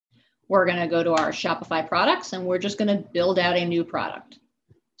we're going to go to our Shopify products and we're just going to build out a new product.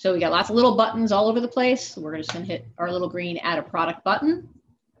 So we got lots of little buttons all over the place. We're just going to hit our little green add a product button,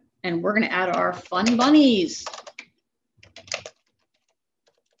 and we're going to add our fun bunnies.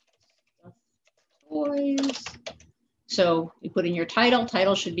 Toys. So you put in your title.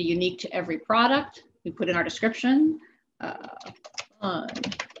 Title should be unique to every product. We put in our description. Fun,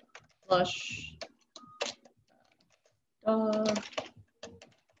 plush, dog,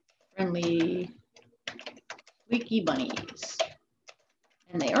 friendly, squeaky bunnies.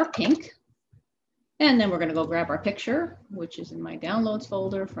 And they are pink. And then we're going to go grab our picture, which is in my downloads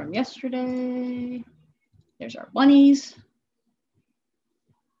folder from yesterday. There's our bunnies.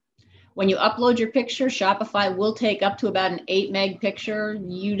 When you upload your picture, Shopify will take up to about an 8 meg picture.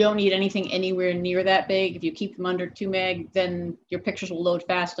 You don't need anything anywhere near that big. If you keep them under 2 meg, then your pictures will load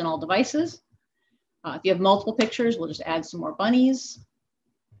fast on all devices. If you have multiple pictures, we'll just add some more bunnies.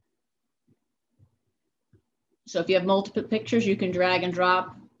 So if you have multiple pictures, you can drag and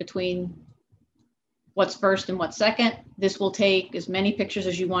drop between what's first and what's second. This will take as many pictures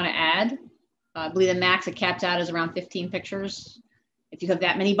as you want to add. I believe the max it caps out is around 15 pictures. If you have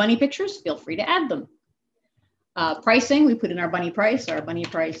that many bunny pictures, feel free to add them. Pricing, we put in our bunny price. Our bunny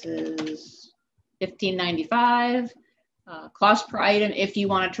price is $15.95. Cost per item, if you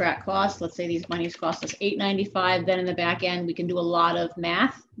want to track costs, let's say these bunnies cost us $8.95, then in the back end, we can do a lot of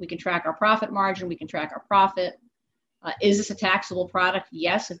math. We can track our profit margin. We can track our profit. Is this a taxable product?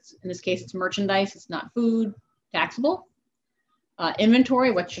 Yes, it's, in this case, it's merchandise. It's not food, taxable.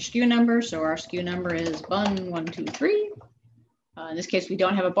 Inventory, what's your SKU number? So our SKU number is bun123. In this case, we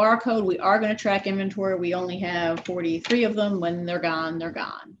don't have a barcode. We are going to track inventory. We only have 43 of them. When they're gone, they're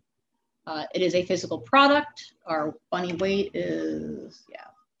gone. It is a physical product. Our bunny weight is,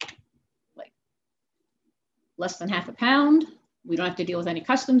 like less than half a pound. We don't have to deal with any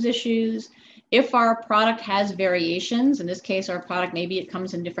customs issues. If our product has variations, in this case, our product, maybe it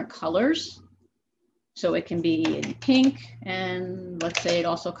comes in different colors. So it can be in pink, and let's say it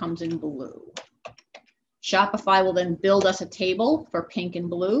also comes in blue. Shopify will then build us a table for pink and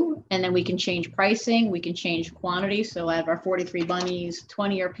blue, and then we can change pricing. We can change quantity. So out of our 43 bunnies,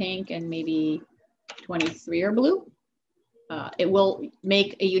 20 are pink and maybe 23 are blue. It will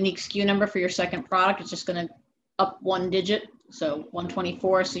make a unique SKU number for your second product. It's just going to up 1 digit, so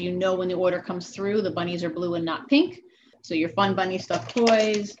 124. So you know when the order comes through, the bunnies are blue and not pink. So your fun bunny stuffed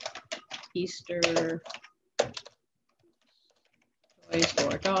toys, Easter toys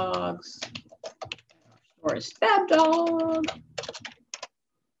for dogs. Or is Fab Dog.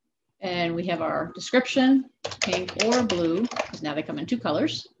 And we have our description, pink or blue, because now they come in 2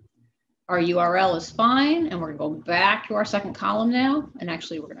 colors. Our URL is fine, and we're going to go back to our second column now. And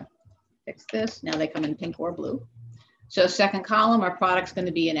actually, we're going to fix this. Now they come in pink or blue. So second column, our product's going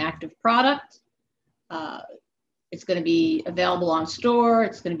to be an active product. It's going to be available on store.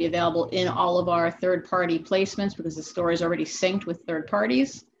 It's going to be available in all of our third-party placements because the store is already synced with third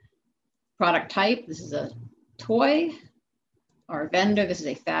parties. Product type, this is a toy. Our vendor, this is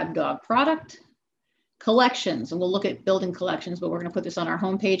a Fab Dog product. Collections, and we'll look at building collections, but we're going to put this on our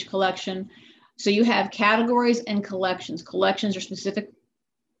homepage collection. So you have categories and collections. Collections are specific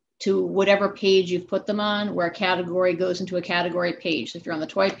to whatever page you've put them on, where a category goes into a category page. So if you're on the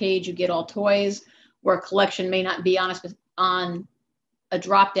toy page, you get all toys, where a collection may not be on a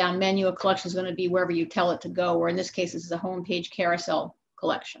drop-down menu. A collection is going to be wherever you tell it to go, or in this case, this is a homepage carousel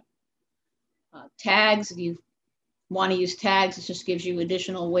collection. Tags, if you want to use tags, it just gives you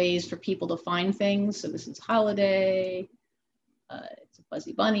additional ways for people to find things. So this is holiday, it's a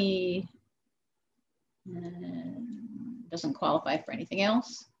fuzzy bunny, and doesn't qualify for anything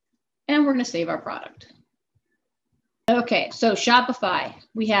else. And we're going to save our product. Okay, so Shopify,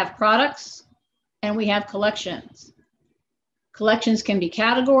 we have products and we have collections. Collections can be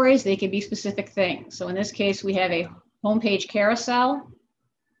categories, they can be specific things. So in this case, we have a homepage carousel.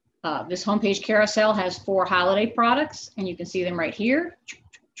 This homepage carousel has 4 holiday products, and you can see them right here.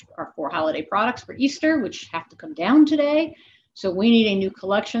 Our 4 holiday products for Easter, which have to come down today. So we need a new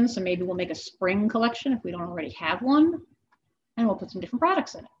collection. So maybe we'll make a spring collection if we don't already have one, and we'll put some different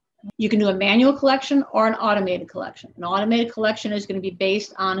products in it. You can do a manual collection or an automated collection. An automated collection is going to be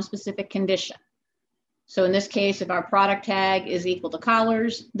based on a specific condition. So in this case, if our product tag is equal to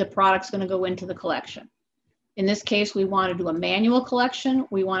collars, the product's going to go into the collection. In this case, we want to do a manual collection.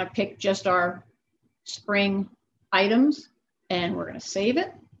 We want to pick just our spring items, and we're going to save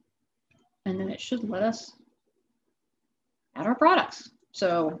it. And then it should let us add our products.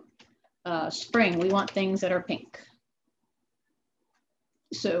 So spring, we want things that are pink.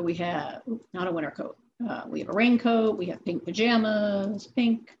 So we have, not a winter coat. We have a raincoat. We have pink pajamas,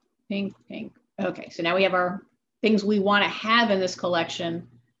 pink, pink, pink. Okay, so now we have our things we want to have in this collection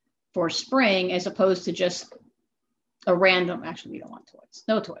for spring, as opposed to just a random, actually we don't want toys,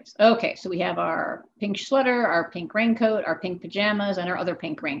 no toys. Okay, so we have our pink sweater, our pink raincoat, our pink pajamas, and our other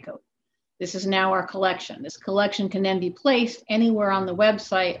pink raincoat. This is now our collection. This collection can then be placed anywhere on the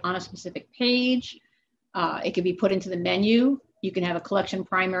website on a specific page. It can be put into the menu. You can have a collection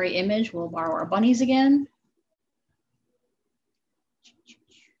primary image. We'll borrow our bunnies again.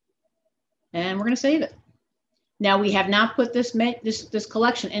 And we're going to save it. Now we have not put this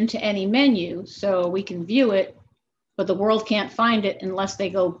collection into any menu, so we can view it, but the world can't find it unless they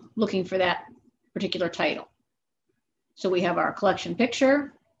go looking for that particular title. So we have our collection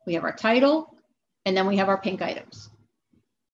picture, we have our title, and then we have our pink items.